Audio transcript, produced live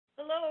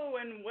Hello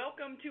and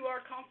welcome to our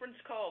conference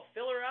call,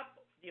 Filler Up,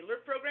 the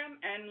Alert Program,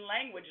 and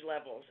Language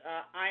Levels.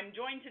 I'm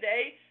joined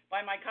today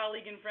by my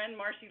colleague and friend,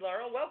 Marci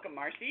Laurel. Welcome,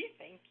 Marci.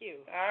 Thank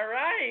you. All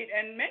right,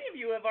 and many of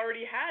you have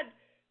already had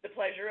the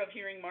pleasure of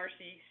hearing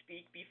Marci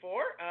speak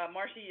before.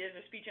 Marci is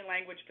a speech and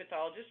language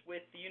pathologist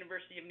with the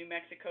University of New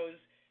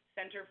Mexico's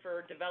Center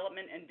for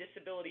Development and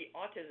Disability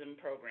Autism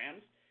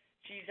Programs.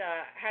 She's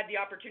had the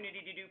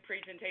opportunity to do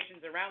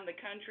presentations around the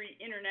country,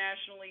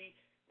 internationally,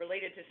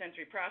 related to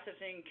sensory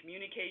processing,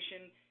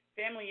 communication,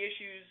 family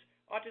issues,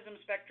 autism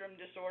spectrum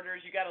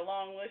disorders. You got a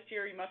long list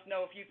here. You must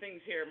know a few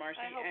things here, Marci.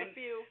 I hope a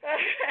few.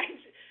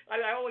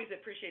 I always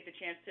appreciate the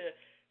chance to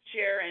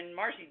share, and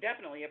Marci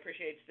definitely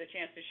appreciates the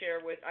chance to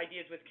share with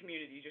ideas with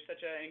communities. You're such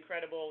an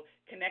incredible,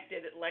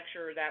 connected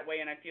lecturer that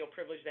way, and I feel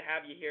privileged to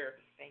have you here.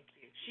 Thank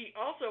you. She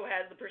also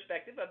has the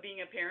perspective of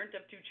being a parent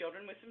of two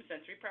children with some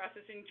sensory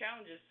processing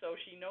challenges, so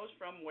she knows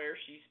from where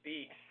she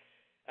speaks.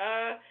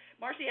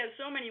 Marci has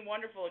so many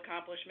wonderful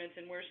accomplishments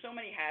and wears so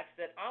many hats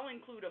that I'll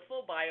include a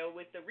full bio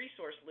with the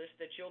resource list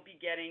that you'll be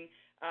getting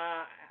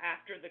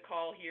after the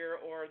call here,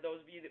 or those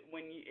of you that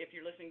if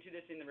you're listening to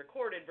this in the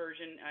recorded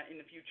version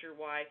in the future,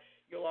 why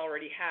you'll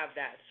already have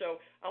that. So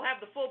I'll have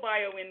the full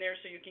bio in there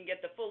so you can get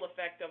the full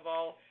effect of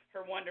all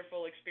her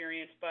wonderful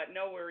experience, but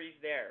no worries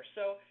there.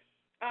 So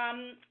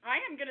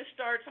I am going to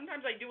start.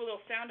 Sometimes I do a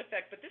little sound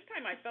effect, but this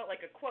time I felt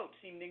like a quote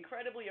seemed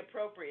incredibly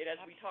appropriate as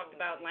we talked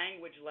about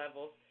language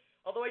levels.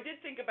 Although I did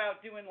think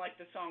about doing like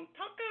the song,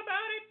 talk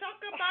about it, talk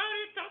about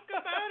it, talk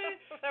about it.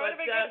 That would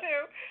have been good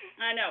too.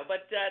 I know,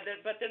 but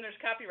then there's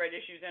copyright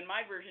issues, and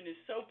my version is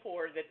so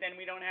poor that then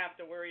we don't have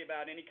to worry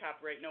about any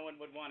copyright. No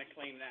one would want to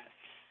claim that.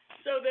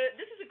 So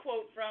this is a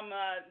quote from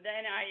the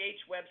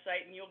NIH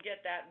website, and you'll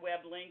get that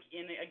web link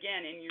in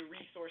your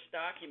resource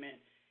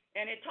document.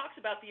 And it talks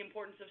about the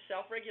importance of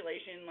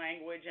self-regulation,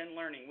 language, and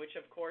learning, which,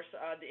 of course,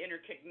 the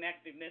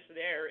interconnectedness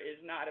there is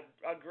not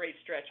a great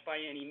stretch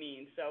by any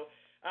means. So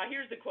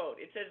here's the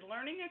quote. It says,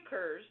 learning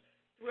occurs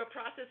through a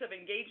process of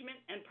engagement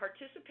and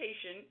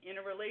participation in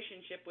a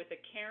relationship with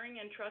a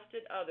caring and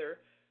trusted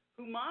other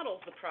who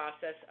models the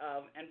process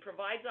of and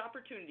provides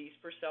opportunities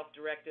for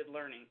self-directed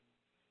learning.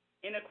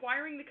 In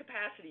acquiring the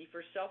capacity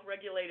for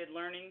self-regulated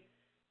learning,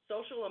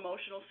 social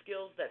emotional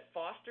skills that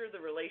foster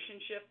the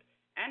relationship,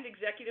 and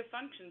executive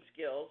function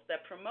skills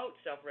that promote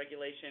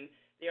self-regulation,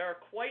 they are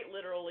quite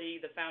literally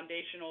the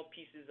foundational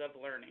pieces of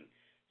learning.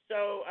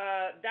 So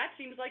that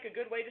seems like a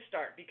good way to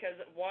start, because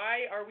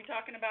why are we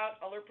talking about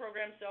alert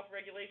program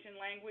self-regulation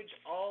language?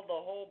 All the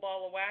whole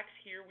ball of wax,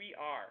 here we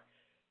are.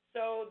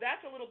 So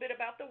that's a little bit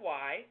about the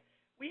why.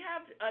 We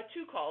have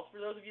two calls,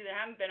 for those of you that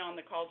haven't been on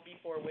the calls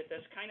before with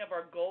us, kind of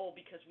our goal,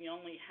 because we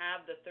only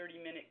have the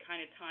 30-minute kind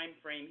of time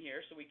frame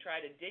here, so we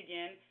try to dig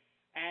in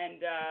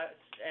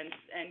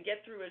and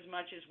get through as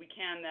much as we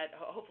can that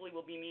hopefully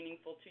will be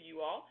meaningful to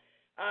you all.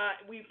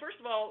 First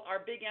of all,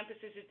 our big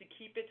emphasis is to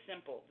keep it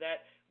simple,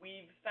 that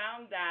we've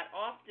found that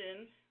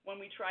often when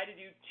we try to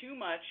do too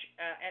much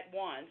at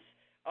once,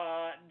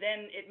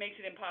 then it makes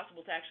it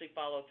impossible to actually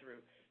follow through.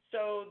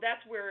 So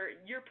that's where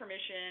your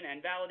permission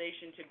and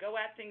validation to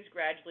go at things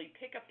gradually,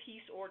 pick a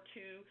piece or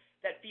two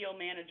that feel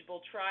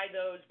manageable, try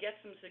those, get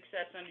some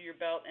success under your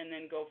belt, and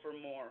then go for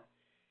more.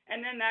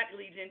 And then that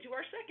leads into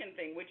our second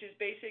thing, which is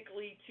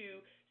basically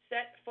to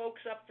set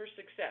folks up for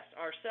success,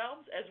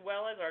 ourselves as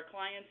well as our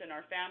clients and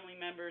our family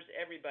members,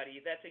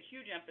 everybody. That's a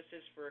huge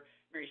emphasis for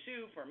Mary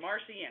Sue, for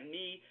Marci, and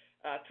me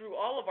through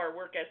all of our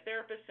work as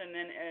therapists, and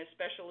then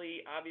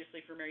especially, obviously,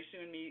 for Mary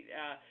Sue and me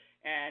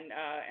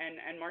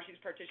and Marci's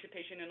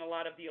participation in a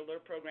lot of the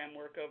alert program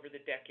work over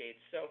the decades.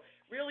 So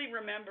really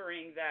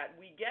remembering that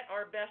we get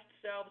our best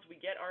selves,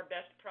 we get our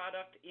best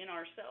product in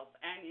ourselves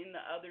and in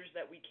the others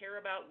that we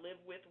care about,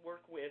 live with,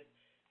 work with,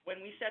 when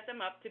we set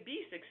them up to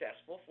be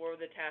successful for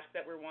the task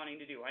that we're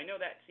wanting to do. I know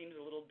that seems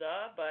a little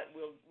duh, but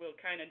we'll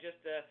kind of just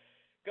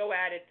go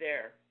at it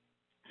there.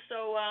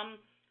 So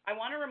I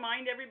want to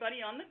remind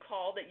everybody on the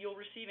call that you'll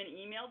receive an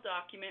email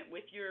document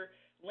with your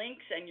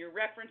links and your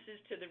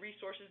references to the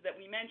resources that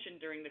we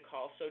mentioned during the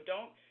call. So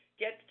don't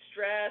get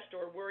stressed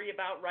or worry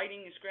about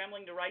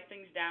scrambling to write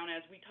things down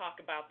as we talk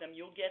about them.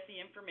 You'll get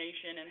the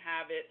information and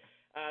have it,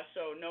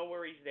 so no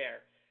worries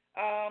there.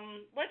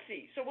 Let's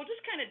see. So we'll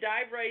just kind of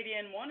dive right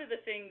in. One of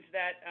the things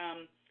that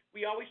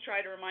we always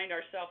try to remind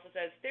ourselves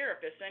as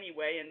therapists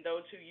anyway, and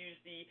those who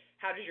use the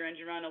How Does Your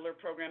Engine Run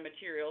alert program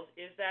materials,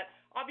 is that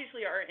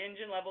obviously our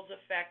engine levels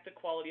affect the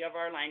quality of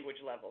our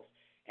language levels.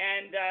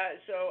 And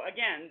so,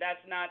 again,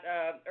 that's not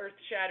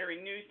earth-shattering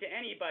news to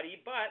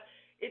anybody, but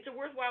it's a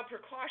worthwhile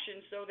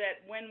precaution so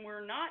that when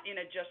we're not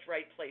in a just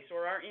right place,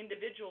 or our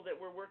individual that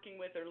we're working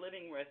with or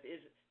living with is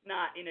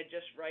not in a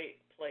just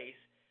right place,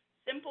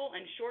 simple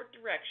and short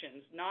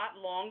directions, not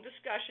long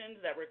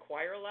discussions that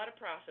require a lot of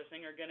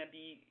processing, are going to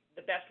be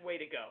the best way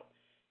to go.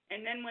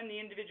 And then when the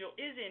individual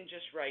is in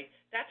just right,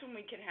 that's when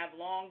we can have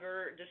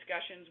longer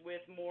discussions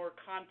with more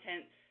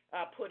content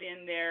put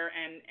in there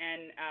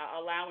and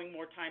allowing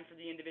more time for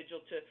the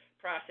individual to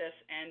process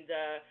and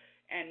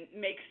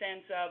make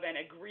sense of and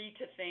agree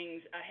to things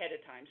ahead of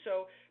time.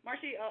 So,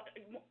 Marci,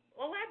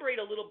 elaborate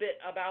a little bit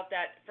about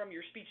that from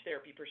your speech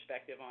therapy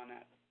perspective on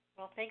that.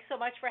 Well, thanks so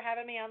much for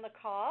having me on the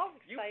call.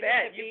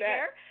 Excited to be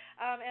here.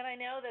 And I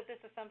know that this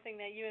is something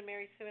that you and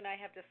Mary Sue and I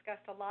have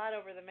discussed a lot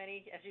over the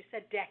many, as you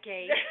said,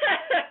 decades.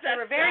 We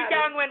were very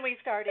young when we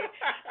started.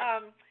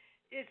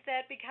 Is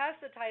that because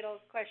the title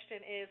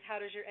question is,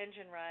 how does your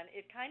engine run,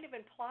 it kind of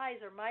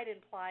implies or might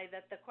imply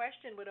that the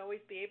question would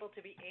always be able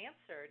to be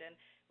answered. And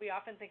we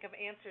often think of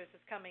answers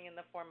as coming in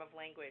the form of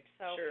language.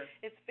 So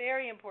It's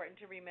very important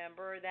to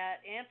remember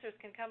that answers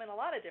can come in a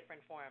lot of different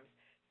forms.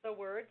 So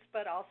words,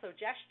 but also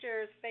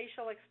gestures,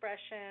 facial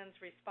expressions,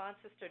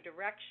 responses to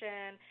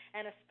direction,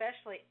 and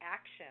especially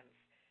actions.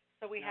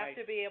 So we have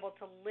to be able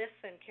to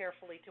listen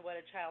carefully to what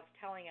a child's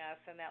telling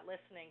us, and that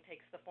listening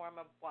takes the form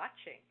of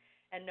watching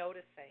and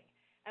noticing.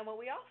 And what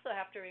we also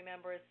have to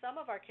remember is some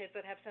of our kids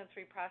that have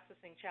sensory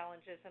processing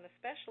challenges, and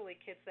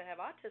especially kids that have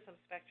autism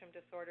spectrum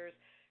disorders,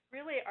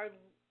 really are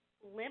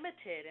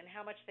limited in how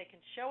much they can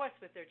show us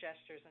with their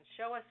gestures and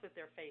show us with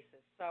their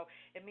faces. So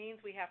it means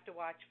we have to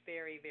watch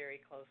very,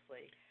 very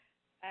closely.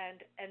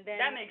 And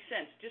then that makes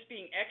sense. Just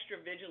being extra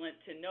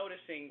vigilant to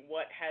noticing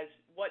what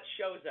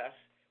shows us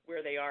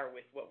where they are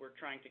with what we're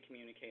trying to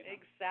communicate on.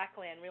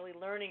 Exactly, and really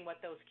learning what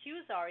those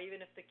cues are,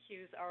 even if the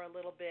cues are a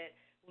little bit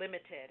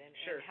limited and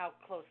how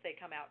close they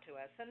come out to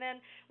us. And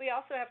then we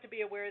also have to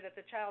be aware that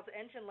the child's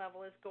engine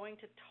level is going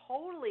to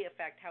totally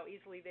affect how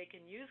easily they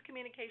can use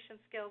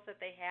communication skills that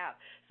they have.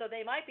 So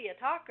they might be a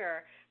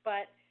talker,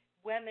 but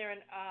when they're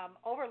in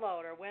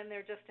overload or when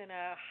they're just in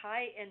a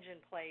high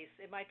engine place,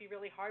 it might be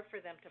really hard for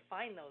them to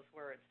find those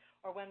words.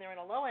 Or when they're in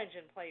a low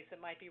engine place,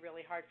 it might be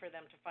really hard for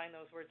them to find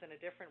those words in a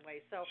different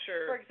way. So,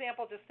 for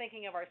example, just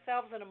thinking of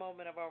ourselves in a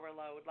moment of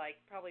overload, like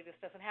probably this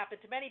doesn't happen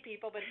to many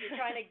people, but if you're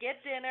trying to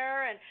get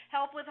dinner and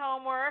help with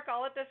homework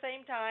all at the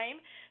same time,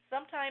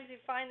 sometimes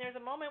you find there's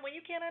a moment when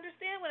you can't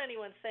understand what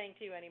anyone's saying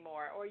to you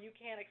anymore, or you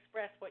can't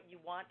express what you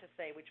want to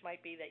say, which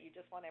might be that you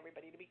just want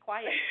everybody to be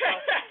quiet. So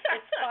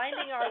it's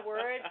finding our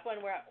words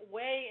when we're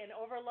way in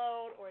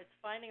overload, or it's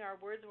finding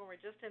our words when we're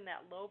just in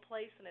that low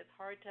place and it's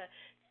hard to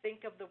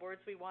think of the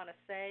words we want to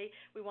say.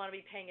 We want to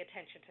be paying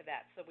attention to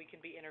that so we can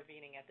be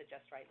intervening at the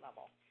just right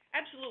level.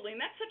 Absolutely,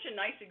 and that's such a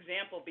nice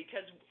example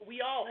because we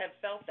all have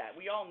felt that.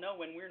 We all know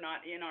when we're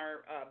not in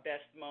our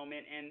best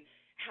moment and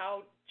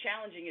how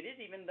challenging it is,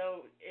 even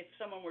though if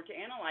someone were to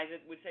analyze it,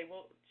 would say,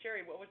 well,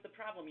 Sherry, what was the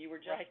problem? You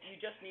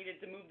just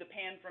needed to move the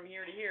pan from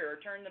here to here or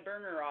turn the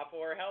burner off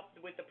or help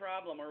with the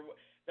problem or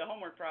the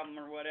homework problem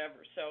or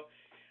whatever. So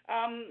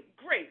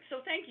great.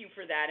 So thank you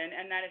for that,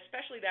 and that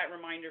especially that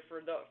reminder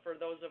for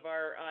those of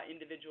our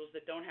individuals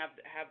that don't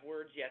have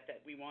words yet,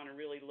 that we want to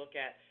really look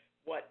at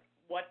what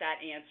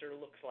that answer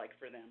looks like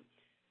for them.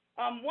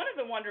 One of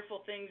the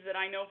wonderful things that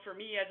I know for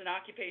me as an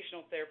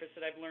occupational therapist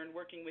that I've learned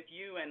working with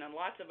you and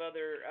lots of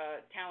other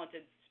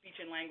talented speech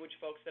and language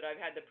folks that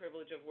I've had the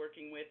privilege of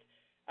working with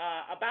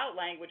about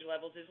language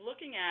levels is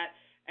looking at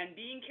and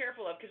being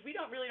careful of, because we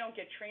don't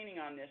get training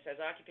on this as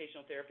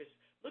occupational therapists,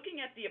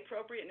 looking at the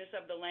appropriateness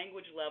of the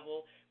language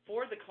level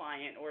for the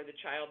client or the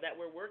child that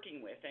we're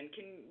working with. And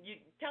can you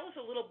tell us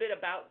a little bit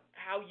about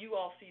how you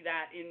all see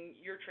that in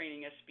your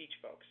training as speech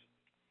folks?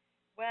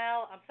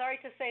 Well, I'm sorry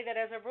to say that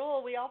as a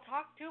rule, we all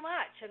talk too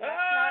much, and that's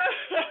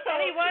not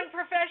any one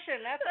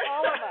profession. That's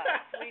all of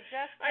us. We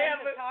just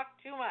tend to talk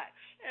too much.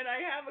 And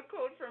I have a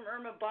quote from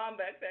Irma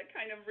Bombeck that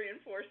kind of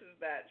reinforces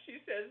that. She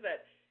says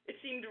that it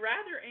seemed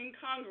rather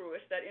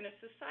incongruous that in a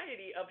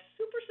society of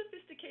super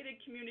sophisticated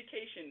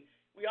communication,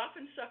 we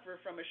often suffer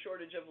from a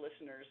shortage of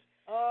listeners.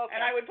 Okay. And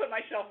I would put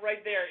myself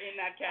right there in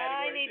that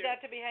category. I need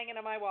that to be hanging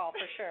on my wall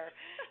for sure.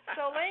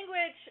 So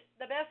language,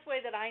 the best way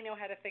that I know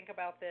how to think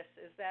about this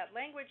is that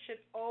language should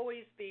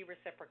always be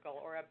reciprocal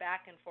or a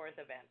back and forth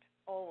event,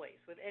 always,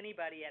 with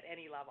anybody at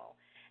any level.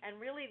 And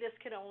really this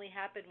can only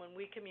happen when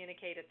we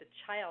communicate at the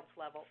child's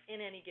level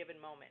in any given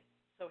moment.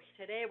 So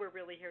today we're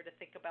really here to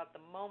think about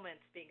the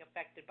moments being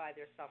affected by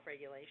their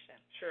self-regulation.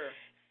 Sure.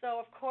 So,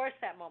 of course,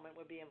 that moment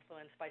would be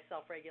influenced by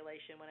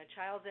self-regulation. When a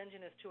child's engine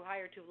is too high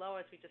or too low,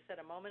 as we just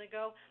said a moment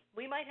ago,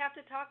 we might have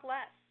to talk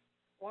less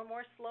or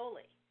more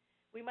slowly.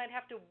 We might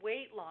have to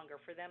wait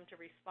longer for them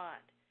to respond.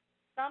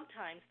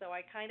 Sometimes, though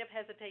I kind of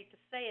hesitate to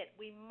say it,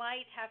 we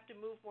might have to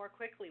move more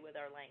quickly with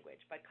our language,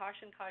 but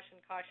caution,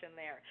 caution, caution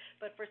there.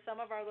 But for some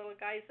of our little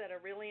guys that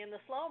are really in the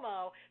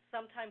slow-mo,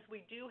 sometimes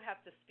we do have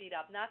to speed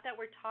up. Not that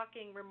we're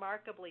talking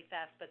remarkably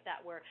fast, but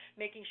that we're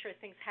making sure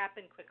things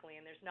happen quickly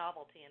and there's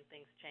novelty and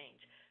things change.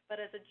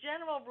 But as a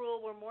general rule,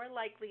 we're more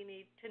likely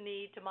need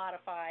to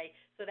modify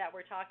so that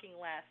we're talking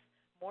less,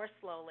 more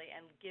slowly,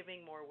 and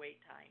giving more wait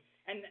time.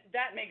 And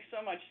that makes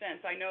so much sense.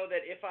 I know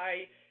that if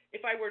I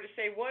were to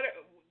say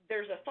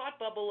there's a thought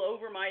bubble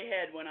over my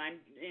head when I'm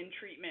in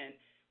treatment,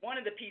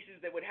 one of the pieces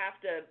that would have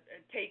to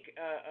take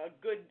a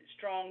good,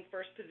 strong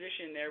first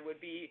position there would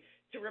be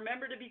to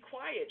remember to be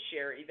quiet,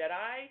 Sherry, that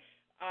I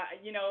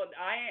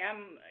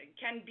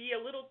can be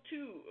a little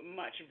too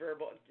much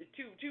verbal,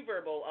 too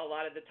verbal a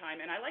lot of the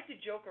time, and I like to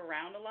joke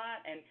around a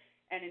lot and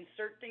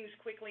insert things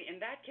quickly, and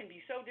that can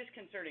be so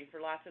disconcerting for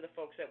lots of the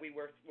folks that we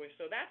work with.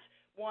 So that's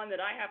one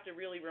that I have to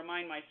really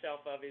remind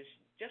myself of, is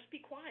just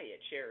be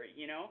quiet, Sherry,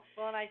 you know?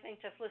 Well, and I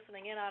think just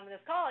listening in on this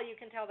call, you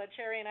can tell that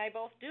Sherry and I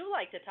both do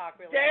like to talk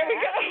really there fast.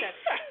 We go.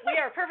 We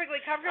are perfectly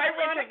comfortable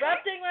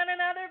interrupting one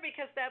another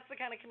because that's the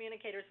kind of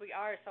communicators we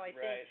are. So I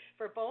think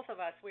for both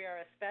of us, we are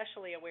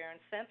especially aware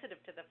and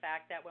sensitive to the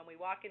fact that when we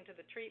walk into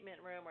the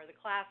treatment room or the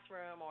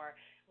classroom or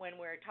when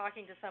we're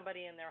talking to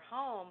somebody in their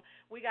home,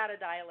 we got to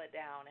dial it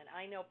down. And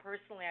I know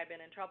personally I've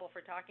been in trouble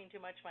for talking too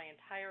much my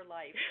entire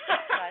life.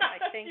 But I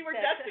think you were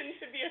destined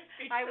to be a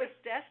speaker. I was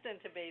destined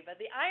to be. But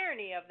the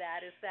irony of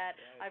that is that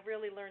I've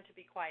really learned to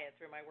be quiet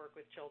through my work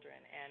with children,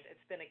 and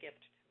it's been a gift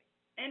to me.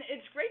 And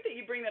it's great that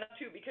you bring that up,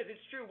 too, because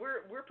it's true.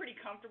 We're pretty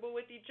comfortable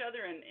with each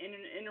other, and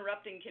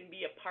interrupting can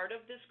be a part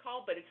of this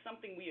call, but it's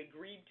something we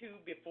agreed to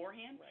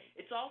beforehand. Right.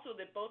 It's also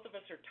that both of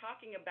us are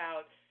talking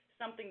about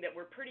something that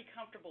we're pretty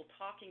comfortable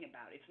talking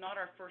about. It's not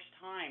our first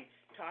time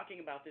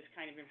talking about this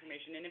kind of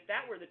information. And if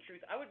that were the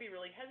truth, I would be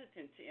really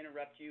hesitant to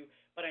interrupt you,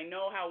 but I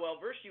know how well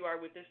versed you are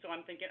with this, so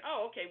I'm thinking,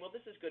 oh, okay, well,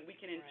 this is good. We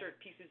can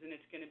insert pieces and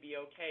it's going to be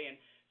okay. And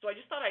so I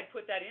just thought I'd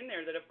put that in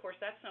there, that, of course,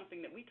 that's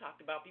something that we talked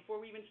about before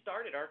we even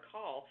started our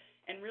call,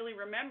 and really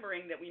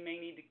remembering that we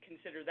may need to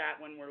consider that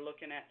when we're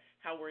looking at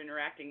how we're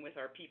interacting with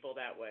our people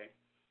that way.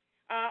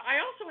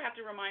 I also have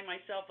to remind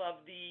myself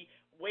of the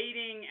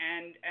waiting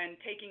and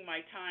taking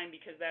my time,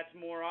 because that's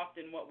more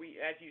often what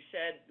we, as you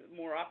said,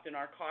 more often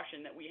our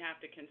caution that we have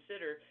to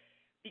consider,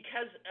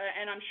 because,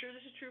 and I'm sure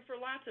this is true for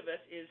lots of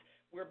us, is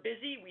we're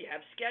busy, we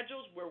have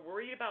schedules, we're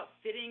worried about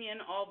fitting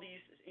in all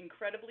these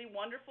incredibly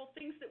wonderful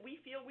things that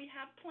we feel we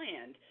have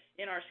planned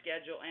in our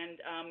schedule, and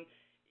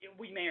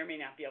we may or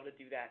may not be able to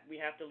do that. We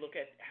have to look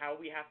at how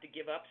we have to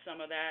give up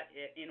some of that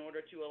in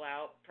order to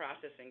allow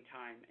processing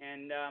time.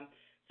 And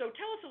so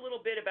tell us a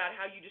little bit about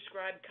how you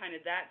describe kind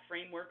of that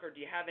framework, or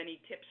do you have any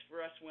tips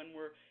for us when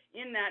we're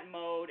in that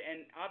mode?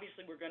 And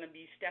obviously we're going to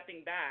be stepping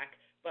back,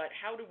 but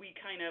how do we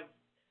kind of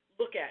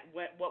look at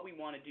what we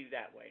want to do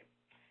that way?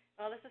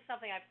 Well, this is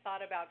something I've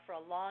thought about for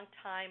a long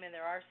time, and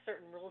there are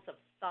certain rules of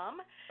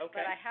thumb. Okay.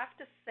 But I have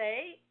to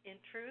say, in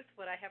truth,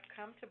 what I have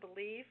come to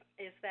believe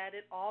is that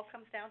it all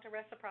comes down to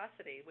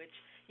reciprocity, which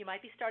you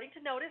might be starting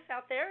to notice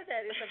out there.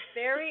 That is a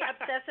very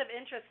obsessive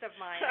interest of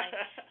mine. I'm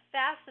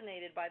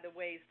fascinated by the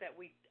ways that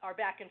we are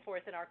back and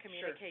forth in our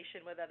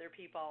communication with other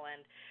people.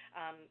 And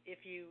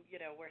if you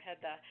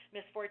had the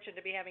misfortune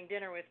to be having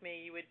dinner with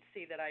me, you would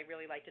see that I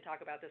really like to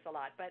talk about this a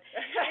lot. But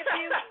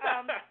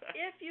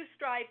if you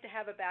strive to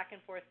have a back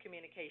and forth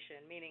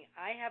communication, meaning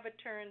I have a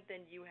turn,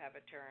 then you have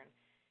a turn,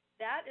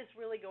 that is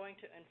really going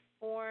to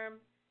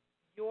inform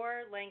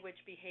your language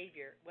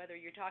behavior, whether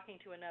you're talking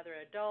to another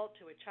adult,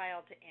 to a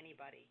child, to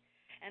anybody.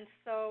 And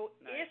so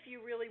if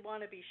you really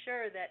want to be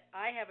sure that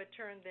I have a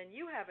turn, then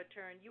you have a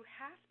turn, you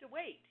have to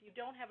wait. You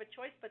don't have a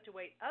choice but to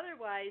wait.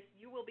 Otherwise,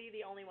 you will be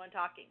the only one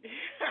talking.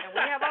 And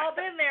we have all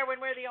been there when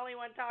we're the only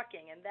one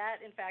talking, and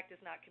that, in fact, is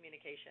not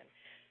communication.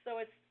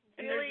 So it's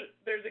really... And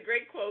there's a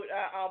great quote,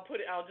 I'll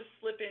just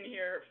slip in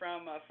here,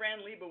 from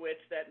Fran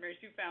Lebowitz that Mary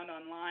Sue found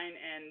online,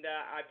 and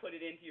I put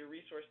it into your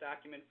resource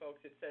document, folks.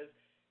 It says,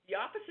 the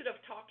opposite of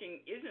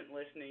talking isn't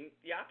listening.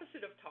 The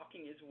opposite of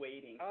talking is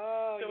waiting.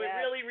 Oh, so it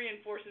really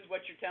reinforces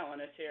what you're telling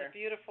us here. It's a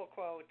beautiful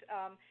quote.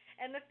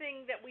 And the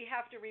thing that we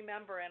have to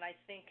remember, and I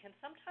think can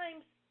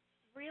sometimes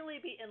really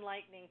be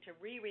enlightening to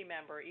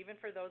remember, even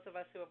for those of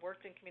us who have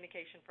worked in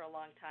communication for a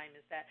long time,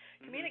 is that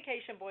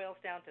communication boils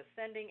down to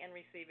sending and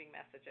receiving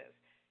messages.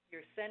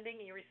 You're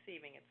sending and you're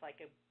receiving. It's like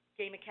a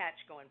game of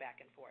catch going back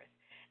and forth.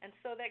 And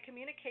so that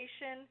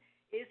communication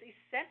is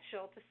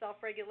essential to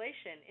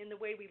self-regulation in the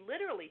way we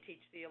literally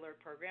teach the ALERT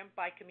program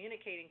by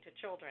communicating to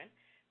children,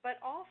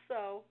 but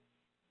also,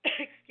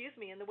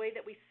 in the way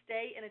that we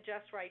stay in a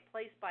just right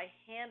place by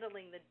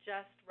handling the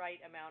just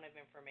right amount of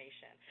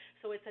information.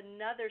 So it's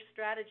another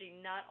strategy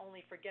not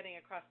only for getting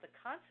across the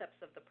concepts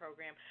of the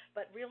program,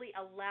 but really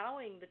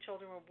allowing the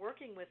children we're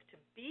working with to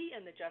be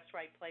in the just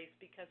right place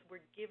because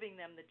we're giving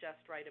them the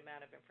just right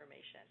amount of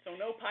information. So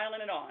no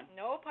piling it on.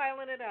 No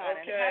piling it on.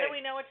 Okay. And how do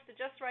we know it's the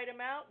just right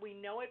amount? We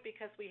know it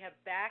because we have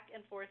back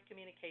and forth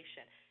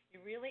communication.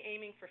 You're really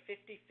aiming for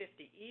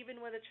 50-50, even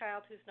with a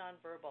child who's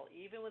nonverbal,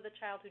 even with a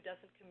child who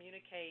doesn't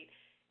communicate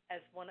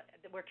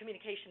where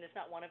communication is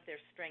not one of their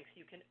strengths.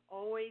 You can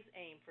always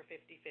aim for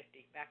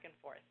 50-50, back and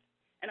forth.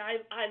 And I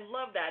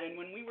love that. And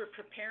when we were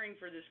preparing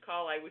for this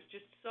call, I was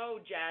just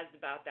so jazzed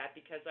about that,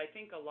 because I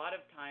think a lot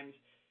of times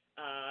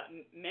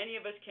many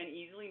of us can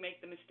easily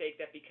make the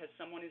mistake that because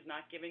someone is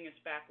not giving us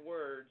back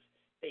words,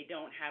 they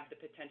don't have the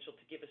potential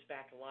to give us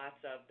back lots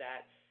of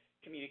that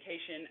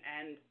communication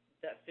and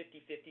the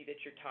 50-50 that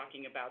you're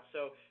talking about.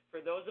 So for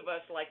those of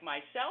us like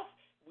myself,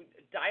 we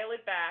dial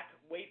it back,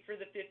 wait for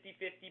the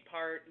 50-50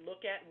 part,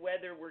 look at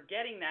whether we're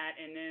getting that,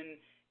 and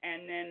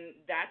then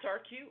that's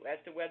our cue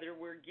as to whether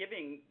we're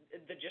giving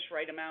the just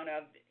right amount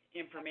of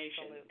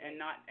information.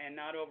 Absolutely. and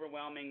not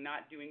overwhelming,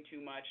 not doing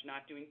too much,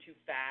 not doing too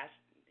fast,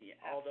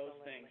 all those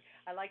things.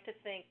 I like to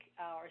think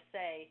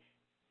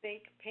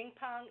think ping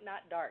pong,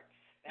 not darts.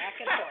 Back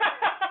and forth.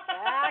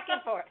 Back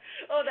and forth.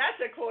 Oh,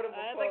 that's a quotable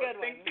quote. That's a good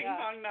one. Think ping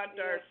pong, not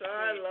darts. Yes,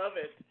 I love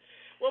it.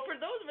 Well, for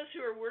those of us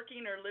who are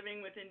working or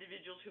living with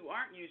individuals who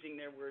aren't using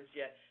their words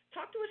yet,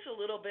 talk to us a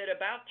little bit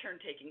about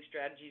turn-taking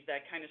strategies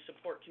that kind of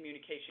support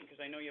communication,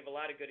 because I know you have a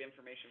lot of good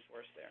information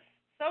for us there.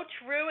 So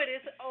true. It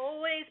is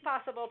always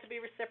possible to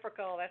be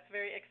reciprocal. That's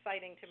very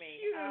exciting to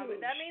me.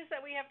 Huge. That means that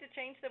we have to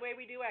change the way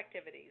we do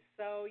activities.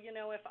 So,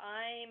 if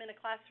I'm in a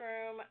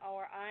classroom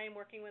or I'm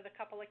working with a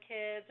couple of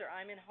kids or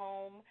I'm in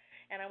home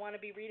and I want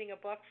to be reading a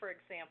book, for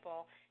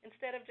example,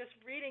 instead of just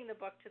reading the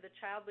book to the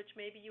child, which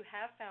maybe you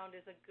have found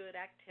is a good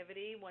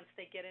activity once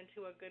they get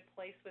into a good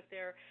place with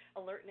their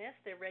alertness,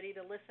 they're ready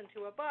to listen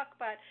to a book,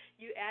 but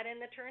you add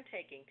in the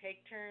turn-taking.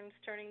 Take turns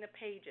turning the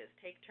pages.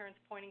 Take turns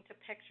pointing to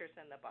pictures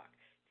in the book.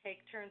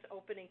 Take turns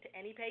opening to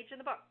any page in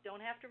the book.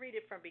 Don't have to read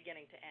it from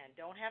beginning to end.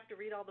 Don't have to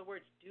read all the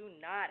words. Do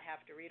not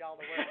have to read all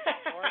the words,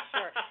 for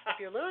sure. If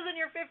you're losing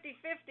your 50-50,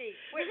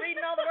 quit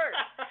reading all the words.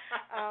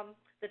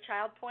 The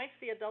child points,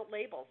 the adult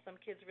labels.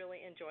 Some kids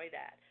really enjoy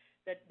that.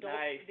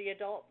 The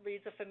adult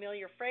reads a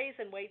familiar phrase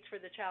and waits for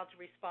the child to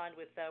respond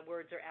with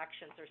words or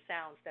actions or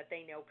sounds that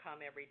they know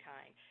come every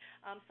time.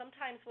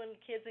 Sometimes when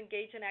kids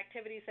engage in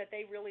activities that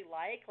they really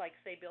like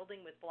say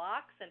building with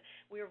blocks, and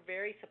we're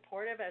very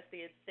supportive as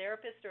the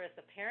therapist or as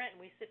the parent,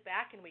 and we sit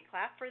back and we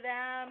clap for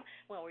them.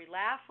 Well, we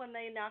laugh when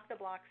they knock the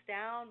blocks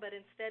down, but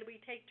instead we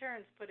take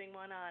turns putting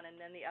one on, and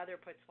then the other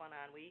puts one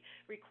on. We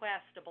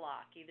request a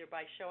block, either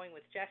by showing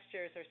with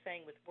gestures or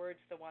saying with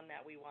words the one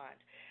that we want.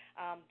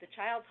 The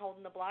child's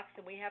holding the blocks,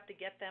 and we have to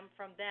get them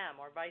from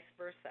them, or vice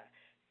versa.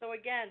 So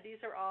again,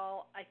 these are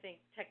all, I think,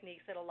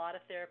 techniques that a lot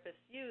of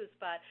therapists use,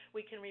 but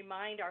we can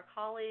remind our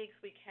colleagues,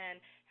 we can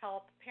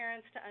help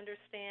parents to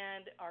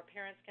understand, our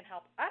parents can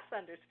help us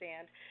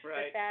understand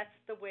that that's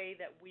the way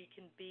that we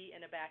can be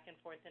in a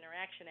back-and-forth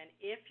interaction. And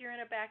if you're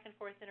in a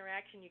back-and-forth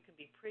interaction, you can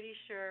be pretty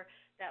sure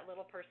that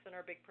little person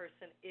or big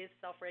person is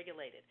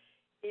self-regulated.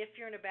 If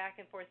you're in a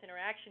back-and-forth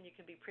interaction, you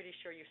can be pretty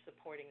sure you're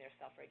supporting their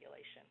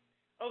self-regulation.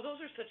 Oh,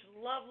 those are such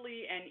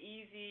lovely and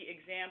easy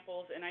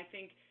examples, and I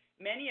think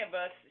many of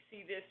us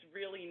see this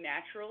really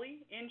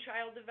naturally in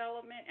child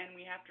development, and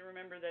we have to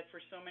remember that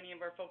for so many of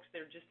our folks,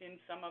 they're just in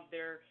some of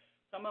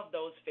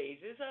those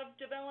phases of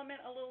development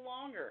a little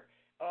longer,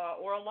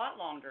 or a lot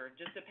longer,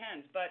 just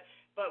depends. But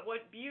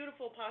what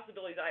beautiful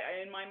possibilities!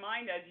 In my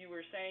mind, as you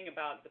were saying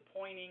about the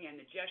pointing and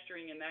the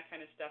gesturing and that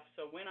kind of stuff,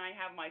 so when I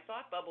have my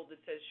thought bubble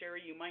that says,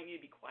 Sherry, you might need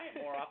to be quiet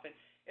more often,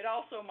 it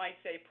also might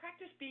say,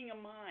 practice being a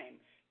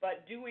mime.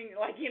 But doing,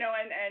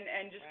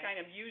 and just kind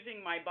of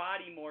using my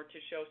body more to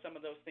show some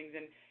of those things,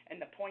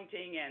 and the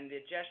pointing and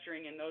the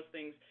gesturing and those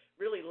things,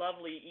 really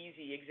lovely,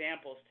 easy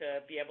examples to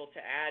be able to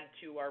add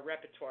to our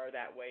repertoire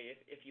that way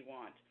if you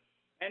want.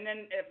 And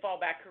then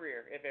fallback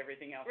career if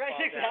everything else falls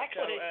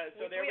exactly. out.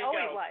 So there we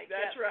always go. Like.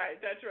 That's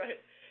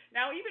right.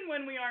 Now, even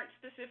when we aren't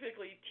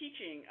specifically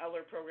teaching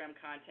alert program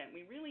content,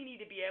 we really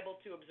need to be able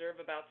to observe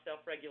about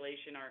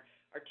self-regulation.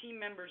 Our team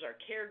members, our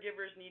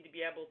caregivers need to be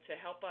able to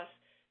help us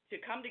to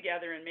come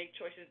together and make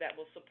choices that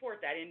will support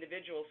that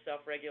individual's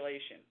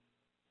self-regulation.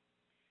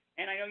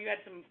 And I know you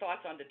had some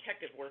thoughts on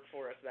detective work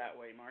for us that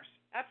way, Marci.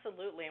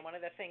 Absolutely, and one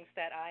of the things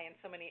that I and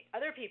so many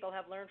other people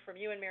have learned from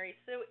you and Mary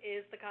Sue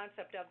is the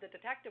concept of the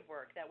detective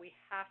work, that we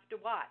have to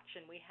watch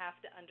and we have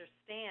to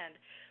understand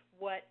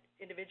what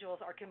individuals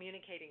are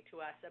communicating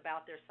to us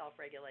about their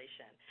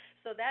self-regulation.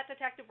 So that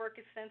detective work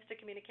extends to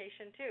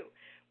communication too,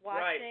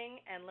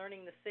 watching and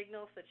learning the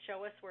signals that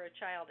show us where a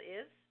child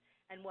is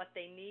and what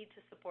they need to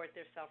support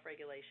their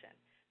self-regulation.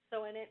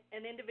 So an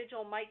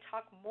individual might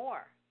talk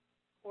more,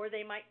 or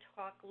they might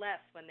talk less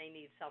when they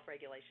need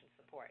self-regulation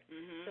support.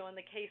 Mm-hmm. So in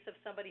the case of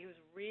somebody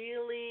who's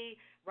really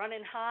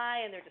running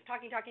high and they're just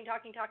talking,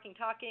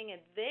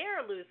 and they're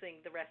losing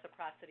the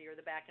reciprocity or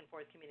the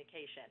back-and-forth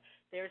communication,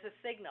 there's a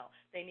signal.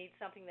 They need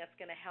something that's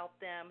going to help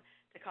them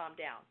to calm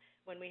down.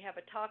 When we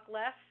have a talk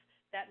less,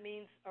 that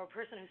means, or a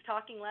person who's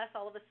talking less,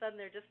 all of a sudden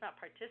they're just not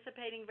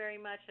participating very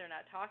much. They're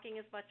not talking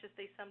as much as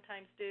they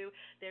sometimes do.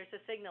 There's a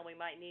signal. We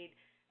might need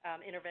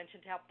intervention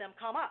to help them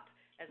calm up,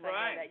 as I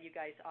know that you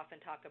guys often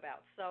talk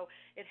about. So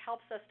it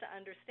helps us to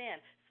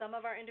understand. Some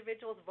of our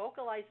individuals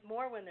vocalize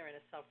more when they're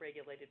in a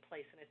self-regulated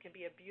place, and it can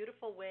be a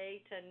beautiful way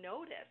to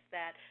notice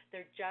that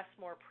they're just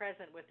more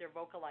present with their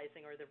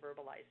vocalizing or their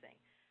verbalizing.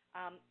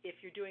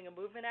 If you're doing a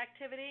movement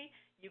activity,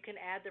 you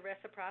can add the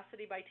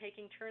reciprocity by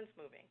taking turns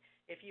moving.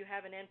 If you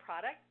have an end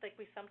product, like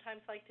we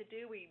sometimes like to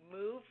do, we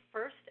move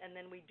first and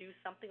then we do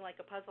something like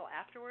a puzzle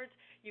afterwards,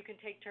 you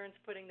can take turns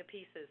putting the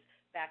pieces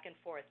back and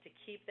forth to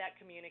keep that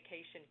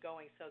communication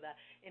going so the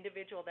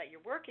individual that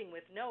you're working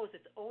with knows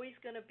it's always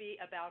going to be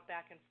about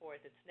back and forth.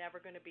 It's never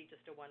going to be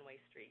just a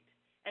one-way street.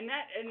 And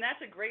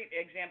that's a great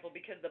example,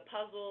 because the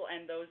puzzle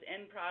and those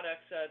end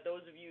products,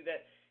 those of you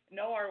that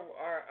know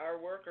our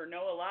work or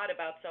know a lot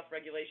about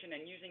self-regulation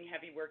and using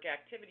heavy work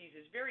activities,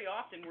 is very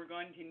often we're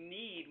going to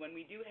need, when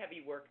we do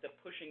heavy work, the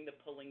pushing, the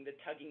pulling, the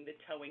tugging, the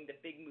towing, the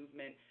big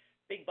movement,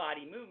 big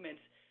body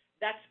movements.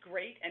 That's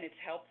great, and it's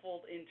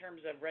helpful in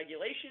terms of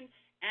regulation,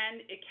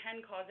 and it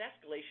can cause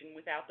escalation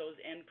without those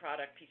end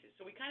product pieces.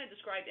 So we kind of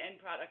described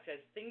end products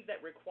as things that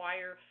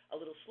require a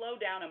little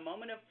slowdown, a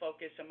moment of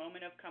focus, a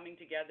moment of coming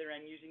together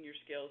and using your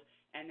skills,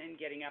 and then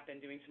getting up and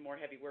doing some more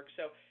heavy work.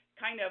 So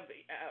kind of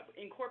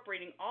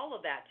incorporating all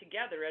of that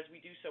together, as we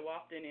do so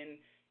often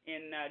in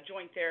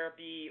joint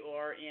therapy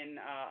or in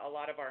a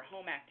lot of our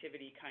home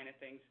activity kind of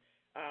things,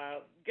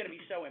 going to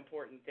be so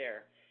important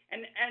there.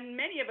 And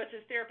many of us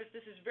as therapists,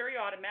 this is very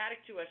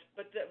automatic to us,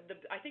 but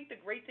I think the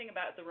great thing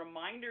about the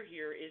reminder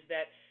here is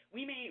that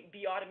we may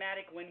be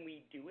automatic when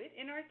we do it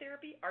in our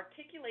therapy,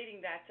 articulating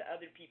that to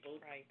other people,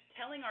 right.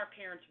 Telling our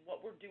parents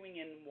what we're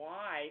doing and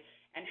why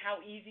and how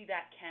easy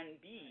that can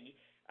be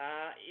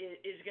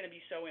is going to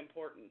be so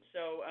important.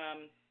 So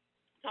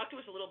talk to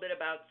us a little bit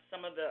about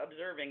some of the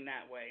observing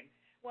that way.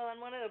 Well,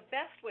 and one of the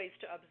best ways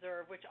to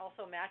observe, which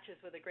also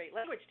matches with a great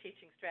language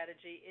teaching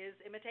strategy, is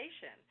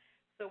imitation.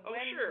 So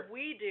when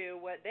we do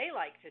what they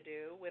like to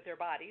do with their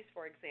bodies,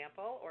 for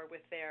example, or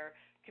with their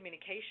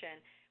communication,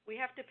 we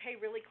have to pay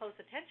really close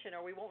attention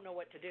or we won't know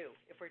what to do.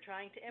 If we're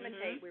trying to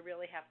imitate, we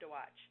really have to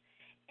watch.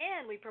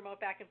 And we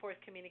promote back and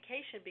forth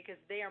communication because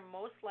they are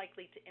most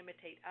likely to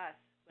imitate us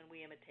when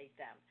we imitate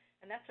them.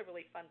 And that's a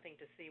really fun thing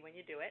to see when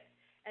you do it.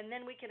 And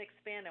then we can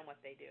expand on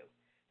what they do.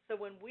 So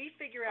when we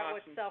figure out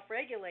what's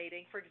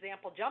self-regulating, for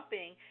example,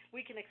 jumping,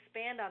 we can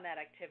expand on that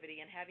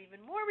activity and have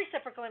even more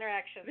reciprocal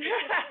interactions. It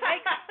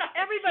makes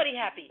everybody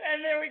happy.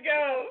 And there we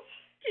go.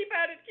 Keep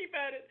at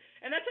it.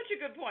 And that's such a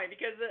good point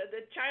because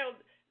the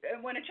child,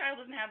 when a child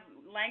doesn't have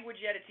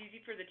language yet, it's easy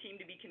for the team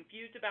to be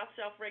confused about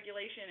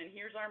self-regulation, and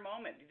here's our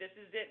moment. This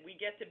is it. We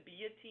get to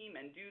be a team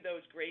and do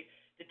those great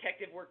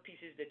detective work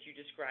pieces that you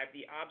described,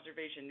 the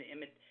observation,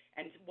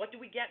 and what do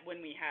we get when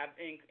we have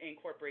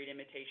incorporate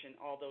imitation,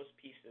 all those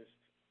pieces.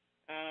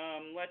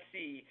 Let's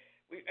see.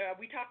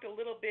 We talked a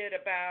little bit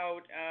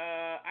about,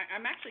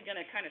 I'm actually going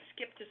to kind of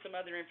skip to some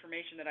other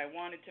information that I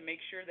wanted to make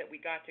sure that we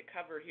got to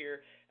cover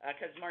here,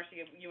 because,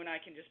 Marci, you and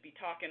I can just be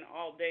talking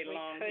all day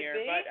long here.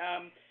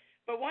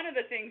 But one of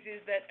the things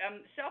is that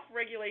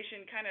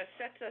self-regulation kind of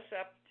sets us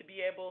up to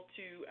be able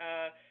to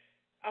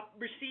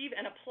receive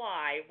and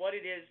apply what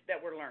it is that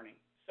we're learning.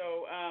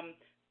 So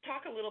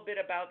talk a little bit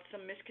about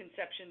some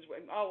misconceptions.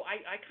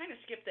 I kind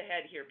of skipped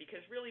ahead here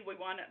because really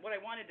what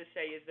I wanted to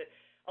say is that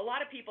a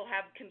lot of people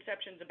have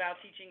conceptions about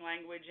teaching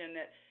language and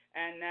that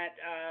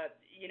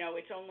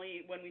it's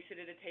only when we sit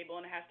at a table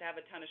and it has to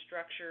have a ton of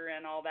structure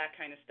and all that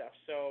kind of stuff.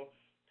 So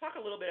talk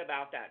a little bit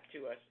about that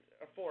to us,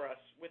 for us,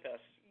 with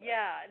us.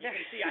 Yeah. You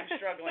can see I'm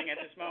struggling at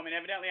this moment.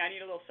 Evidently, I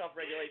need a little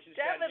self-regulation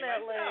strategy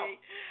Definitely.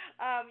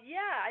 myself.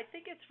 I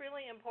think it's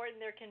really important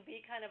there can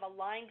be kind of a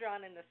line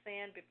drawn in the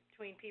sand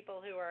between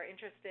people who are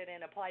interested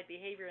in applied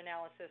behavior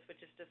analysis, which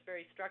is just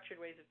very structured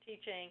ways of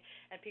teaching,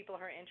 and people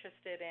who are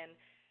interested in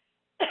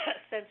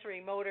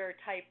sensory motor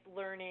type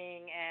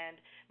learning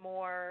and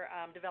more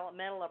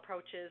developmental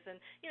approaches, and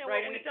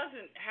right. And it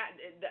doesn't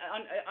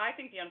I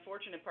think the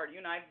unfortunate part,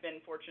 you and I've been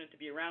fortunate to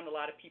be around a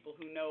lot of people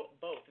who know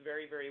both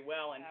very, very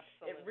well, and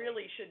Absolutely. It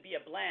really should be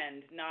a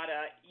blend, not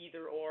a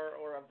either or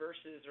a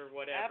versus or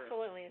whatever.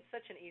 Absolutely. It's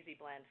such an easy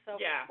blend.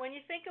 So when you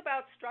think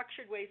about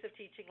structured ways of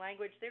teaching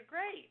language, they're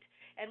great,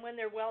 and when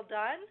they're well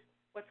done,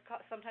 what's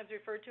sometimes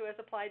referred to as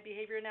applied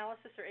behavior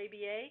analysis, or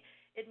ABA,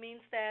 it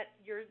means that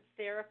your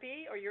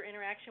therapy or your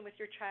interaction with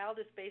your child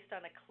is based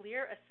on a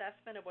clear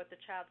assessment of what the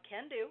child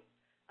can do,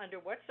 under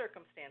what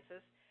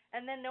circumstances,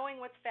 and then knowing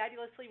what's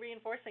fabulously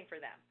reinforcing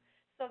for them.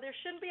 So there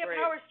shouldn't be a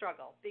power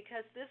struggle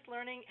because this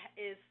learning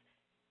is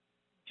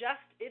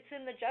it's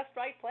in the just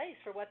right place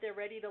for what they're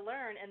ready to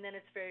learn, and then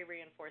it's very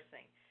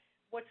reinforcing.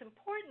 What's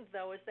important,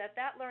 though, is that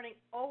learning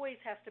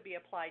always has to be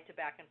applied to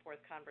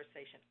back-and-forth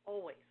conversation.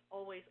 Always,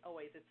 always,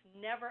 always. It's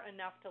never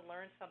enough to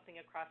learn something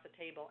across the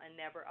table and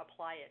never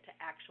apply it to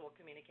actual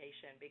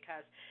communication,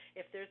 because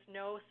if there's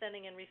no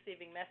sending and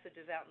receiving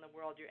messages out in the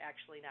world, you're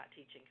actually not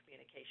teaching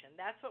communication.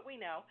 That's what we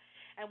know.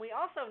 And we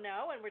also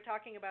know, and we're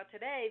talking about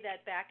today,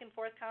 that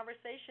back-and-forth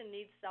conversation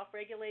needs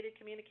self-regulated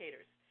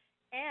communicators.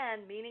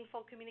 And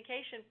meaningful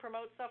communication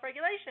promotes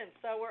self-regulation.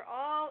 So we're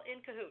all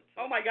in cahoots.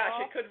 Oh, my gosh,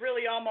 it could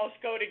really almost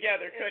go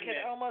together, couldn't it?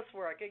 It could almost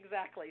work,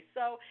 exactly.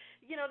 So,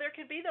 there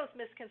can be those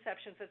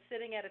misconceptions that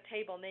sitting at a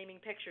table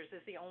naming pictures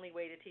is the only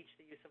way to teach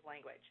the use of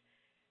language.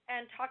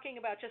 And talking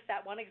about just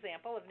that one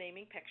example of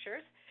naming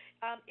pictures,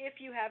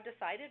 if you have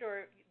decided,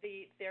 or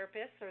the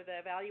therapists or the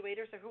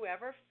evaluators or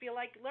whoever feel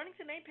like learning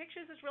to name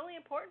pictures is really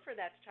important for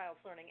that child's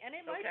learning, and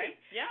it might be.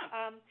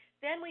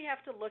 Then we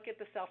have to look at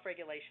the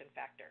self-regulation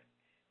factor.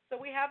 So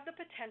we have the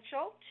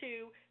potential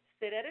to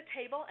sit at a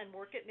table and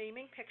work at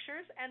naming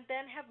pictures and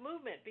then have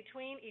movement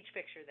between each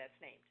picture that's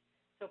named.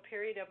 So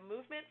period of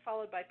movement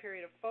followed by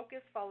period of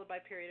focus followed by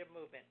period of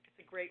movement.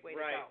 It's a great way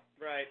to go.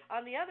 Right.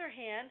 On the other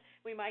hand,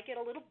 we might get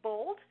a little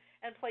bold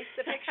and place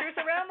the pictures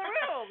around the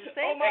room.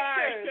 Same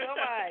pictures. Oh,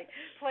 my.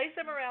 Place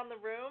them around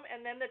the room,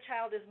 and then the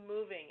child is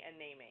moving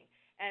and naming.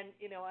 And,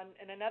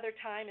 in another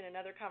time, in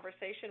another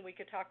conversation, we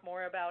could talk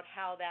more about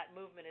how that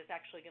movement is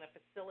actually going to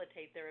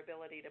facilitate their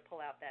ability to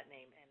pull out that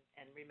name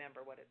and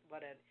remember what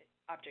an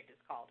object is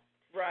called.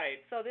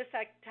 Right. So this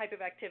type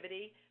of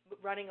activity,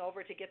 running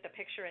over to get the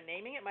picture and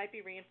naming it, might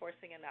be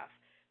reinforcing enough.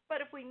 But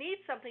if we need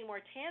something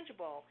more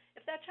tangible,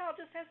 if that child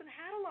just hasn't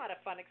had a lot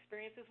of fun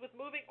experiences with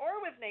moving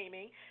or with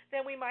naming,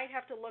 then we might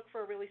have to look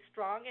for a really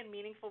strong and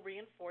meaningful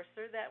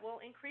reinforcer that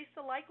will increase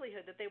the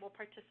likelihood that they will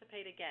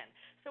participate again.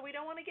 So we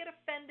don't want to get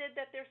offended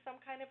that there's some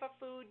kind of a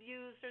food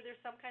used or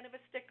there's some kind of a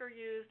sticker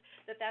used,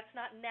 that's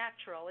not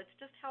natural. It's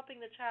just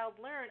helping the child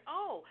learn,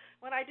 oh,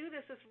 when I do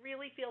this, this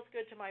really feels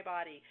good to my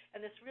body,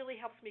 and this really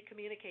helps me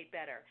communicate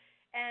better.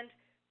 And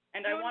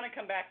I want to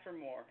come back for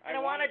more. I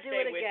want to do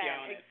it with again.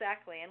 You on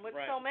Exactly. And what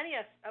right. so many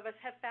of us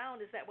have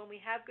found is that when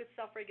we have good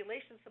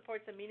self-regulation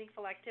supports a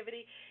meaningful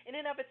activity, in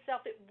and of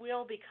itself, it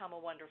will become a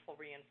wonderful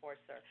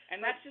reinforcer.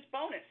 And that's just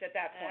bonus at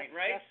that point,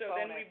 right? So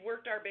bonus. Then we've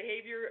worked our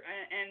behavior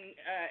and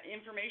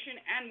information,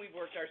 and we've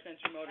worked our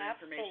sensory-motor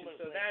information.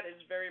 So that is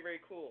very,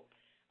 very cool.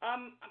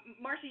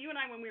 Marci, you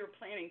and I, when we were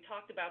planning,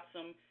 talked about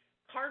some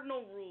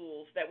cardinal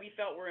rules that we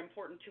felt were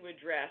important to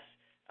address.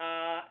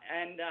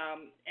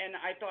 And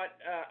I thought,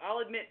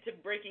 I'll admit to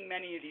breaking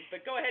many of these,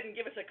 but go ahead and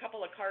give us a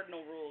couple of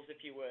cardinal rules,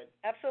 if you would.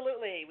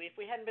 Absolutely. If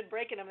we hadn't been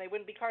breaking them, they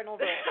wouldn't be cardinal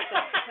rules. So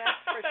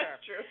that's for sure.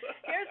 That's true.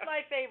 Here's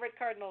my favorite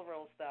cardinal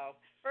rules, though.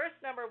 First,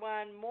 number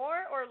one,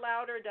 more or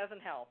louder doesn't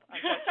help,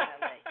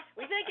 unfortunately.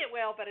 We think it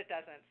will, but it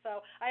doesn't.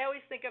 So I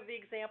always think of the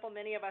example,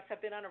 many of us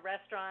have been in a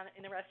restaurant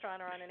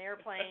or on an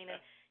airplane,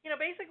 and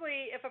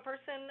basically, if a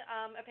person,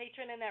 a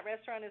patron in that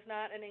restaurant is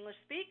not an English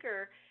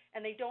speaker, and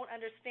they don't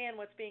understand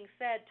what's being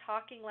said,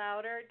 talking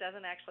louder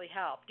doesn't actually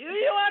help. Do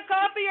you want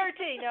coffee or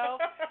tea?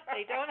 No.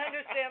 They don't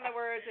understand the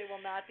words. It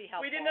will not be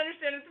helpful. We didn't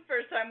understand it the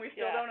first time. We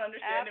still don't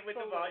understand it with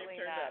the volume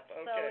turned not. up.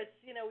 Okay. So it's,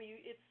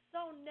 it's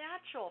so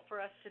natural for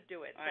us to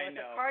do it. So it's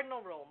a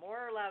cardinal rule.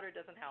 More or louder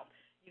doesn't help.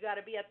 You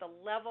got to be at the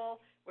level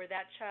where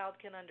that child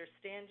can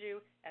understand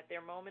you at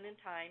their moment in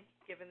time,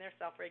 given their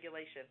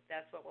self-regulation.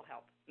 That's what will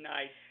help.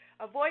 Nice.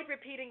 Avoid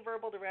repeating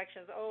verbal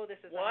directions. Oh,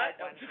 this is a hard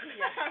one.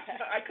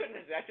 I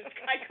couldn't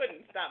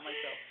stop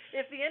myself.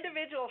 If the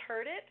individual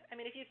heard it,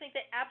 if you think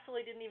they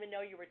absolutely didn't even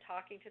know you were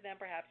talking to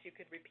them, perhaps you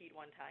could repeat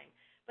one time.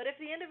 But if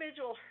the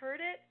individual heard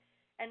it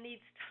and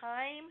needs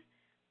time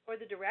or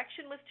the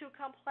direction was too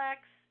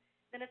complex,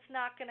 then it's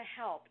not going to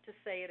help to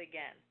say it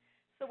again.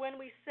 So when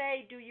we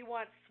say, do you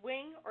want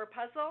swing or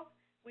puzzle,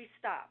 we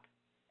stop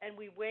and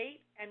we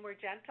wait and we're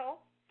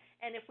gentle.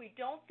 And if we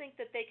don't think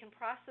that they can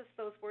process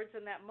those words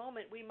in that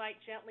moment, we might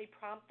gently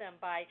prompt them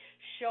by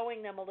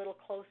showing them a little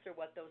closer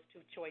what those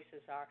two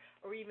choices are,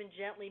 or even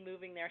gently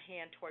moving their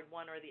hand toward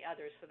one or the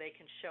other so they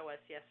can show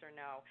us yes or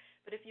no.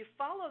 But if you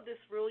follow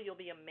this rule, you'll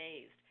be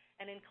amazed.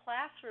 And in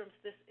classrooms,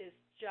 this is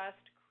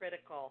just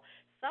critical.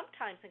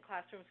 Sometimes in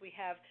classrooms we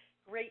have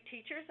great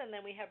teachers, and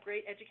then we have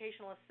great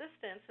educational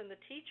assistants, and the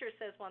teacher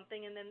says one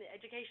thing, and then the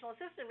educational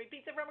assistant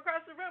repeats it from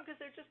across the room because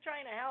they're just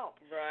trying to help.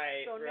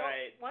 Right,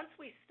 right. Once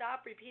we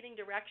stop repeating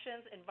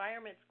directions,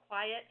 environment's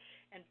quiet,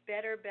 and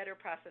better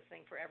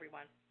processing for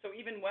everyone. So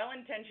even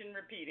well-intentioned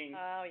repeating.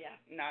 Oh, yeah.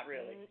 Not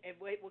really.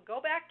 We'll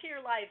go back to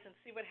your lives and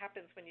see what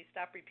happens when you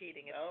stop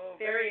repeating. It's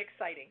very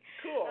exciting.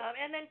 Cool.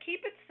 And then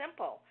keep it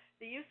simple.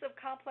 The use of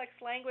complex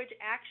language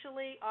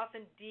actually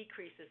often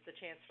decreases the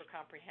chance for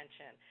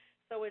comprehension.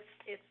 So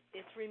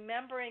it's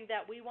remembering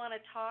that we want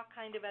to talk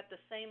kind of at the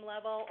same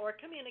level or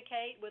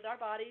communicate with our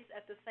bodies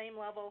at the same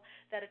level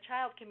that a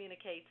child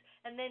communicates,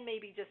 and then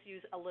maybe just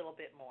use a little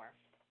bit more.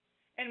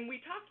 And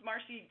we talked,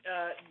 Marci,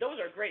 those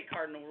are great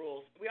cardinal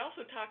rules. We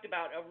also talked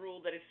about a rule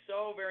that is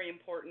so very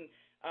important,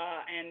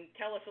 and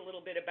tell us a little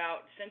bit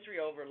about sensory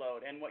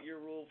overload and what your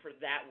rule for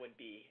that would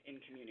be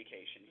in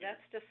communication here.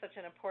 That's just such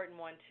an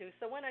important one, too.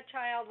 So when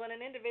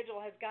an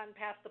individual has gotten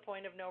past the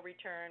point of no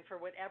return,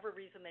 for whatever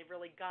reason they've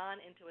really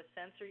gone into a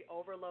sensory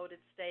overloaded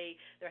state,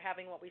 they're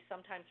having what we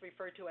sometimes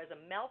refer to as a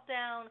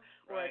meltdown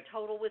or a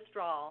total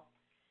withdrawal,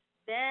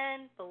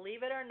 then,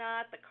 believe it or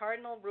not, the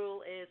cardinal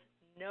rule is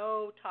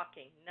no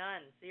talking,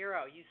 none,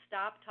 zero. You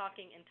stop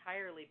talking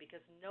entirely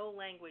because no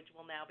language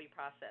will now be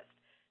processed.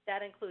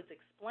 That includes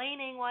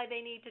explaining why they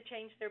need to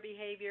change their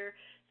behavior,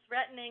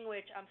 threatening,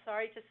 which I'm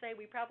sorry to say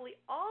we probably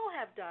all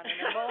have done in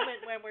a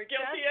moment when we're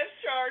guilty as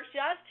charged,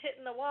 just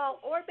hitting the wall,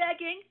 or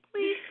begging,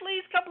 please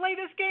come play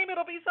this game,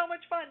 it'll be so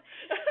much fun.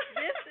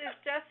 This is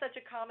just such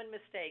a common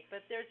mistake,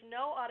 but there's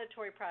no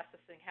auditory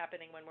processing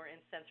happening when we're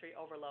in sensory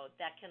overload.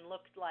 That can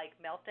look like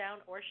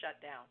meltdown or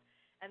shutdown,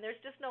 and there's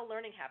just no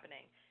learning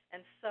happening.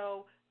 And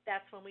so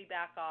that's when we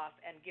back off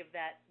and give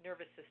that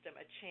nervous system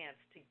a chance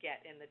to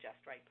get in the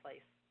just right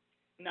place.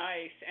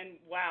 Nice.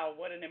 And wow,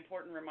 what an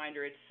important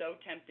reminder. It's so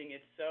tempting.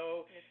 It's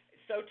so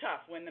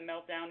tough when the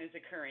meltdown is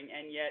occurring,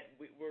 and yet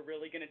we're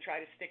really going to try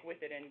to stick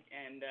with it and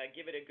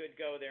give it a good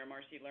go there,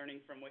 Marci,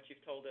 learning from what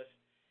you've told us.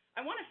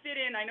 I want to fit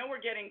in, I know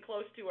we're getting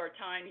close to our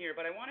time here,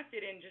 but I want to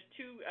fit in just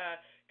two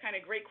kind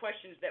of great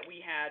questions that we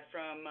had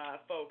from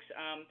folks.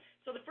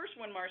 So the first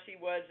one, Marci,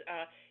 was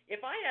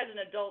if I as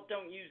an adult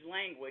don't use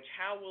language,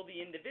 how will the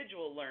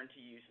individual learn to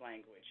use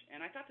language? And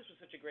I thought this was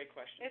such a great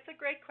question. It's a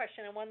great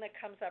question and one that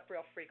comes up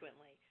real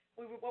frequently.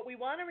 what we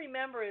want to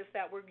remember is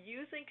that we're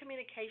using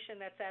communication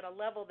that's at a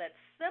level that's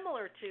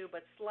similar to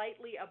but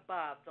slightly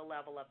above the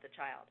level of the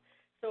child.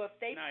 So if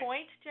they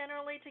point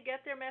generally to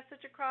get their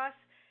message across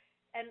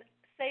and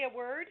say a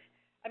word,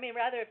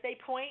 if they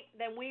point,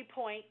 then we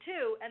point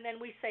too, and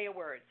then we say a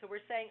word. So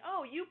we're saying,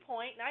 oh, you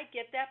point, and I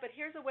get that, but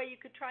here's a way you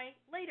could try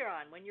later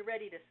on when you're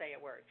ready to say a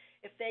word.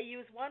 If they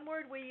use one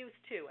word, we use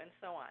two, and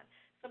so on.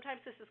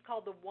 Sometimes this is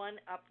called the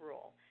one-up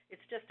rule.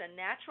 It's just a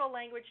natural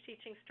language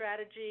teaching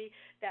strategy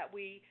that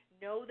we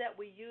know that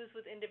we use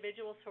with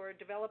individuals who are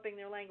developing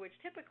their language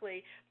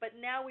typically, but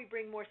now we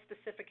bring more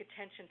specific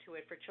attention to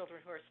it for children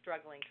who are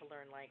struggling to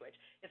learn language.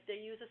 If they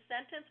use a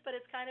sentence, but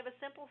it's kind of a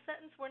simple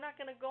sentence, we're not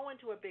going to go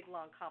into a big,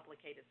 long,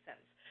 complicated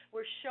sentence.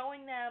 We're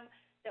showing them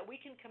that we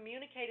can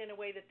communicate in a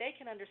way that they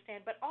can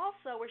understand, but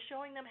also we're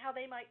showing them how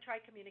they might try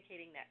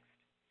communicating next.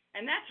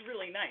 And that's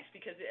really nice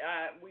because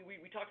we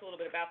talked a little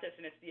bit about this,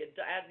 and it's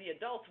as the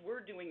adults,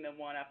 we're doing the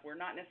one-up. We're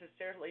not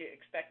necessarily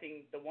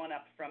expecting the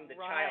one-up from the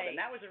child. And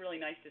that was a really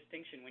nice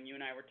distinction when you and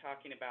I were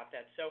talking about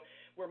that. So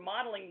we're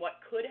modeling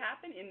what could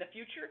happen in the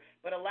future,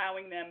 but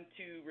allowing them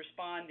to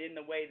respond in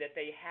the way that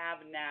they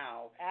have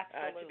now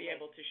to be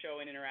able to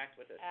show and interact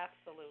with us.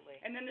 Absolutely.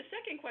 And then the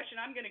second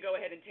question I'm going to go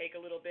ahead and take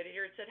a little bit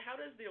here. It said, how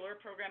does the ALERT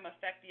program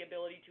affect the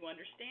ability to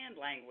understand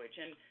language?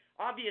 And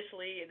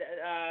obviously,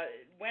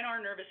 when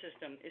our nervous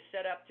system is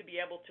set up to be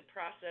able to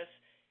process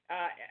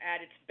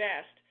at its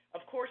best, of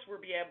course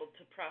we'll be able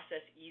to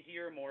process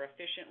easier, more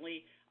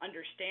efficiently,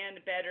 understand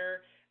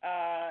better,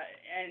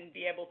 and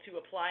be able to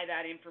apply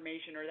that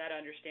information or that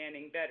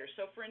understanding better.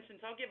 So, for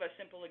instance, I'll give a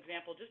simple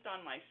example just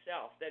on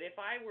myself, that if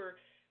I were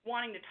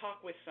wanting to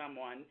talk with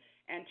someone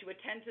and to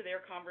attend to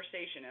their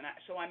conversation, and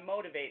so I'm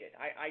motivated.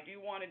 I do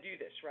want to do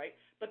this, right?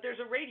 But there's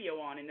a radio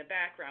on in the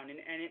background,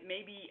 and it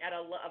may be at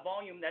a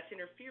volume that's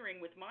interfering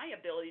with my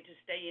ability to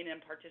stay in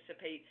and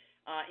participate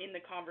in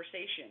the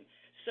conversation.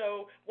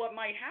 So what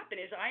might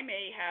happen is I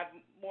may have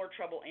more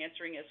trouble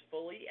answering as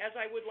fully as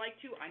I would like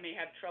to. I may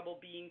have trouble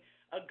being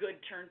a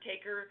good turn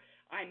taker.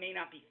 I may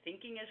not be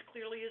thinking as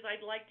clearly as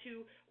I'd like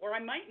to, or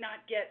I might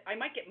get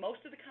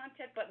most of the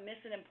content but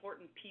miss an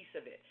important piece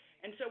of it.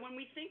 And so when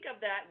we think of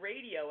that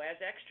radio as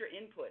extra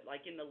input,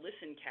 like in the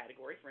listen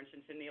category, for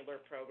instance, in the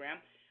ALERT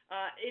program,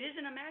 it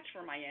isn't a match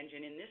for my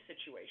engine in this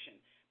situation.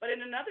 But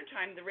in another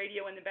time, the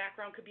radio in the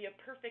background could be a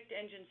perfect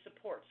engine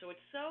support. So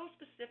it's so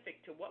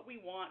specific to what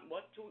we want,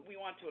 we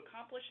want to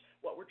accomplish,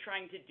 what we're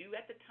trying to do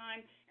at the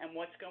time, and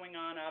what's going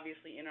on,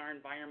 obviously, in our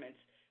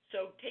environments.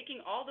 So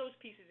taking all those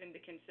pieces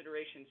into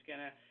consideration is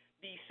going to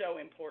be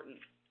so important.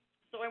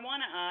 So I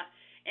want to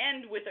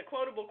end with a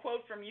quotable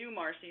quote from you,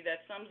 Marci,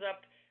 that sums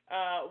up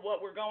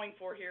what we're going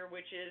for here,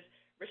 which is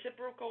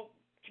reciprocal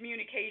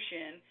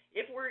communication.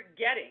 If we're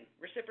getting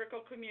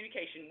reciprocal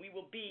communication, we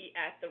will be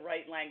at the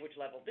right language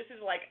level. This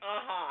is like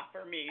aha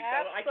for me.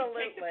 Absolutely. So I can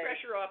take the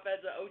pressure off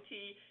as an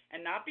OT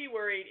and not be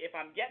worried. If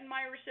I'm getting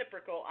my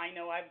reciprocal, I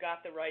know I've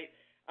got the right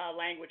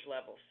language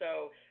level.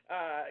 So,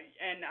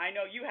 and I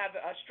know you have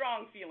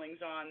strong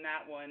feelings on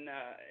that one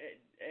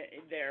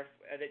there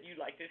that you'd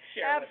like to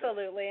share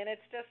Absolutely. with us. And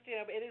it's just,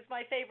 it is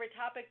my favorite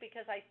topic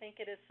because I think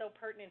it is so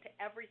pertinent to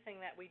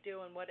everything that we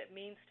do and what it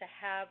means to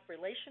have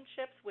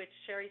relationships, which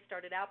Sherry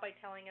started out by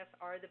telling us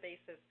are the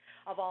basis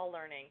of all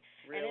learning.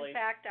 Really? And in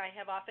fact, I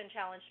have often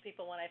challenged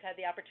people when I've had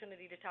the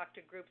opportunity to talk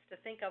to groups to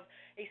think of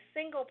a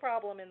single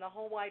problem in the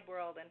whole wide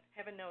world, and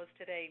heaven knows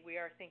today we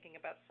are thinking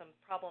about some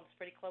problems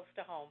pretty close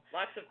to home.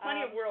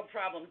 Plenty of world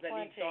problems that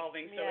need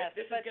solving, so yes,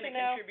 if this is going to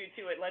contribute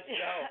to it, let's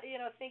go.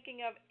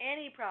 Thinking of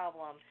any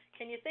problem,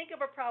 can you think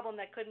of a problem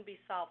that couldn't be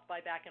solved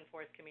by back and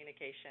forth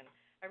communication?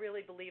 I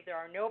really believe there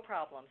are no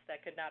problems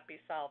that could not be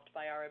solved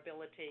by our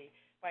ability,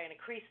 by an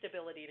increased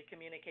ability to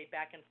communicate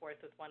back and forth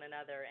with one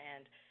another,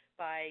 and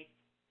by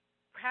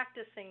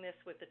practicing this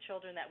with the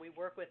children that we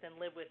work with and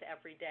live with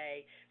every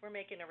day, we're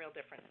making a real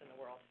difference in the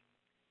world.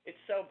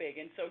 It's so big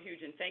and so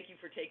huge, and thank you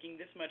for taking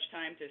this much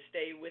time to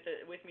stay with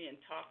me and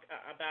talk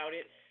about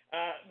it.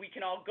 We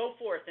can all go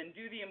forth and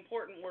do the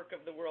important work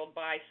of the world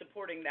by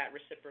supporting that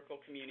reciprocal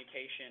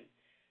communication.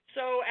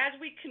 So as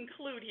we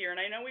conclude here,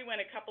 and I know we went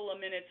a couple of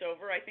minutes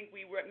over, I think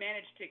we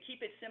managed to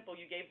keep it simple.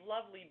 You gave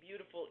lovely,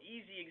 beautiful,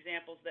 easy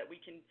examples that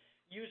we can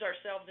use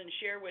ourselves and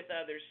share with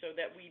others so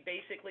that we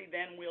basically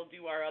then will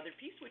do our other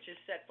piece, which is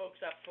set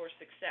folks up for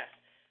success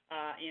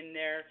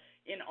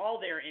in all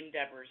their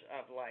endeavors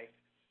of life.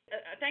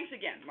 Thanks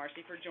again,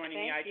 Marci, for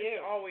joining me. Thank you.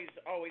 Just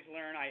always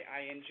learn.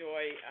 I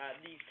enjoy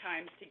these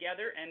times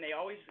together, and they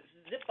always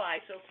zip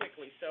by so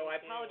quickly. So I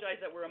apologize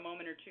that we're a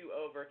moment or two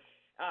over.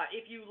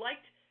 If you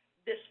liked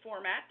this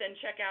format, then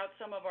check out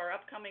some of our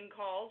upcoming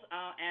calls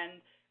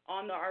and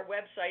on our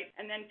website,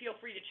 and then feel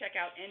free to check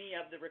out any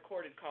of the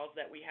recorded calls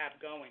that we have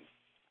going.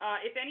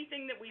 If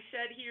anything that we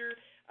said here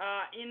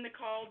in the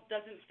call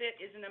doesn't fit,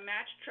 isn't a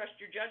match, trust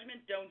your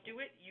judgment, don't do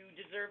it. You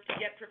deserve to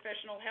get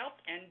professional help,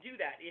 and do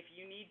that if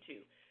you need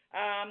to.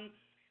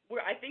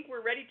 I think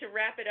we're ready to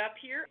wrap it up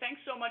here.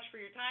 Thanks so much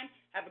for your time.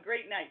 Have a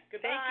great night.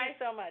 Goodbye. Thank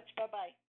you so much. Bye-bye.